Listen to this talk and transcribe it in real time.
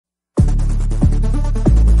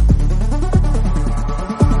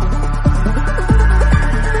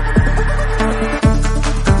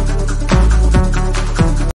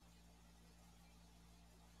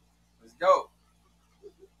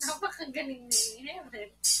galing ni Heaven.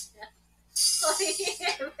 Oy,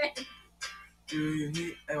 Heaven. Do you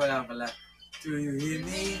hear? Ay, wala pala. Do you hear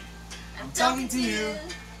me? I'm talking to you.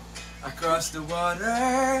 Across the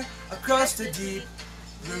water, across the deep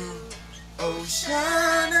blue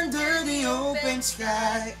ocean, under the open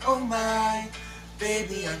sky. Oh my,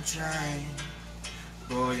 baby, I'm trying.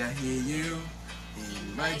 Boy, I hear you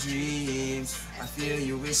in my dreams. I feel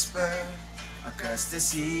you whisper across the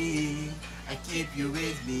sea. I keep you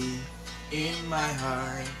with me in my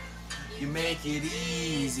heart. You make it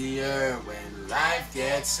easier when life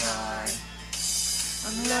gets hard.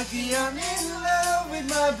 I'm lucky I'm in love with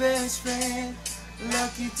my best friend.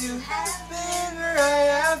 Lucky to have been where I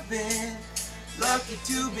have been. Lucky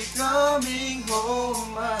to be coming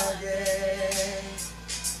home again.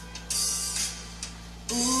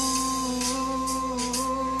 Ooh.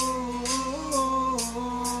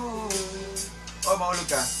 Oh, mahulog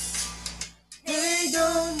ka. They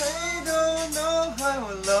don't know how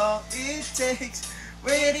long it takes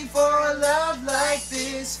waiting for a love like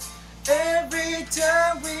this. Every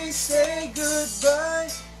time we say goodbye,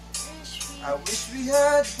 I wish we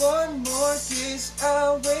had one more kiss.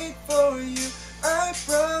 I'll wait for you, I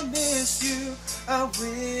promise you I will.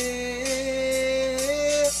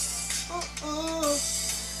 Ooh, ooh.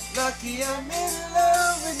 Lucky I'm in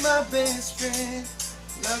love with my best friend.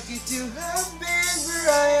 Lucky to have been where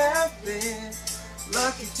I have been.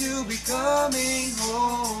 Lucky to be coming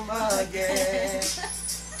home again.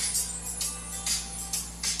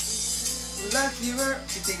 Lucky we're...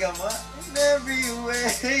 Titigan mo? In every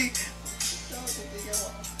way. Titigan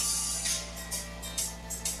mo.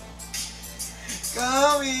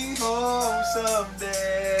 Coming home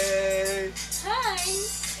someday. Hi!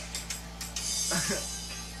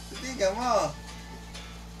 Titigan mo.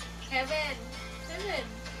 Heaven. Heaven.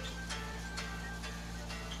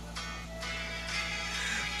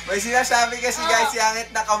 May sinasabi kasi guys,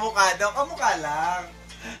 yangit na kamukha daw. Kamukha lang.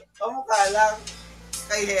 Kamukha lang.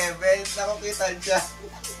 Kay Heaven, nakukitan siya.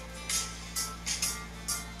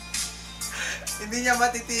 Hindi niya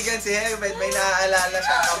matitigan si Heaven, may naaalala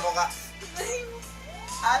siya kamukha.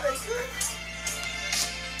 Aray ko.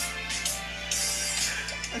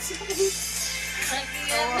 Ang sakit.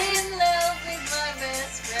 Lucky I'm in love with my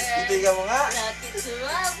best friend. Titigan mo nga. Lucky to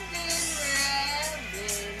have been where I've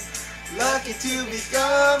been. Lucky to be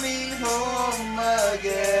coming home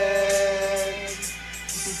again.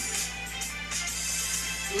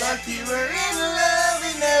 Lucky we're in love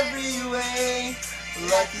in every way.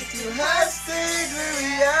 Lucky to have stayed where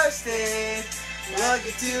we have stayed.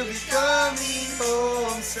 Lucky to be coming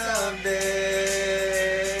home someday.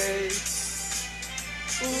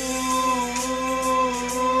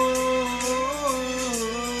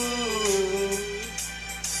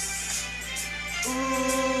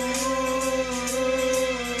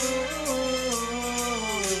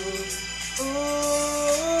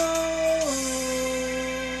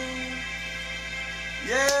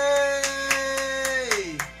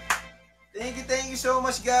 Yay! Thank you so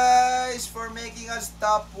much guys for making us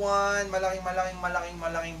top 1.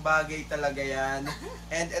 Malaking bagay talaga yan.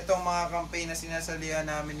 And itong mga campaign na sinasalihan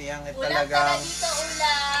namin ni Ang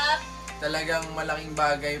talagang malaking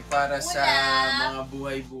bagay para sa mga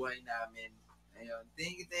buhay-buhay namin. Ayun.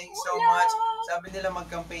 Thank you so much. Sabi nila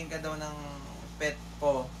mag-campaign ka daw ng pet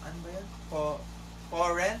po. Ano ba yun?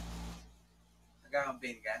 Foreign?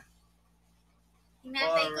 Nag-campaign ka?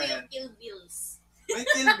 Hinatay ko yung kill bills. May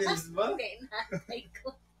kill bills ba? Hindi, hinatay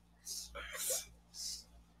ko.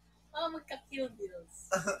 Magka-kill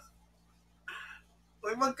bills.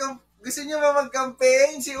 Uy, gusto niyo ba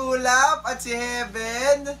mag-campaign? Si Ulap at si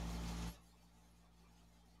Heaven?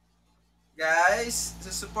 Guys,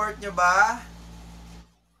 support nyo ba?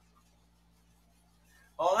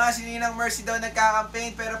 Oo nga, si Ninang Mercy daw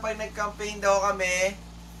nagka-campaign, pero pag nag-campaign daw kami,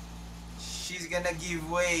 she's gonna give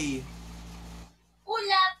way.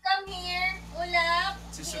 Ulap, come here. Ulap.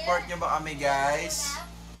 Support nyo ba kami, guys?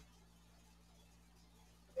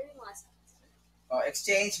 Oh,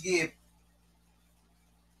 exchange gift.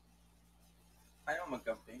 Ayaw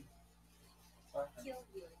mag-campaign? Kill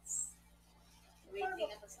bills.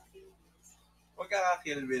 Waiting ako sa kill bills. Huwag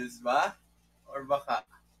ka-kill bills ba? Or baka?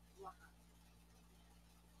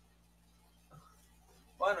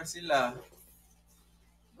 Paano sila?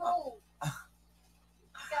 Go!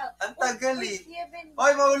 Ang tagal eh.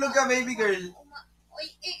 Hoy, mahulog ka, baby girl. Uy,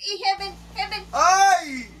 Heaven! Heaven!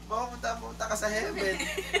 Ay! Baka punta ka sa Heaven.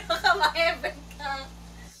 Baka ma-Heaven ka.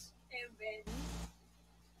 Heaven.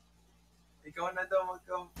 Ikaw na daw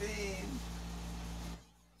mag-campaign.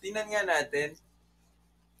 Tingnan nga natin.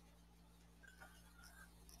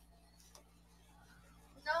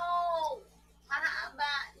 No!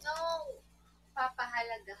 Mahaba! No!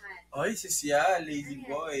 pahalagahan. Ay, si Sia, lazy Ano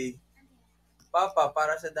yan? boy. Ano yan? Papa,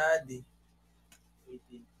 para sa daddy.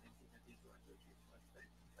 18, 19,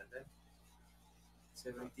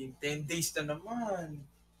 17, 10 days na naman.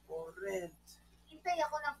 Current. Hintay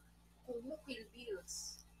ako ng kumukil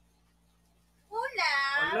bills. Una!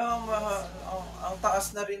 Alam, ang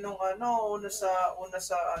taas na rin nung ano, una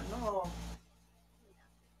sa ano.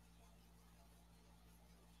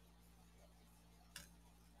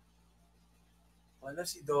 Wala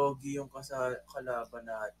si Doggy yung kalaban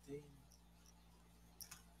natin.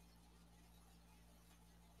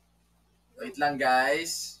 Wait lang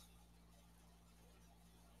guys.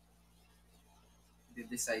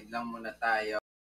 Di-decide lang muna tayo.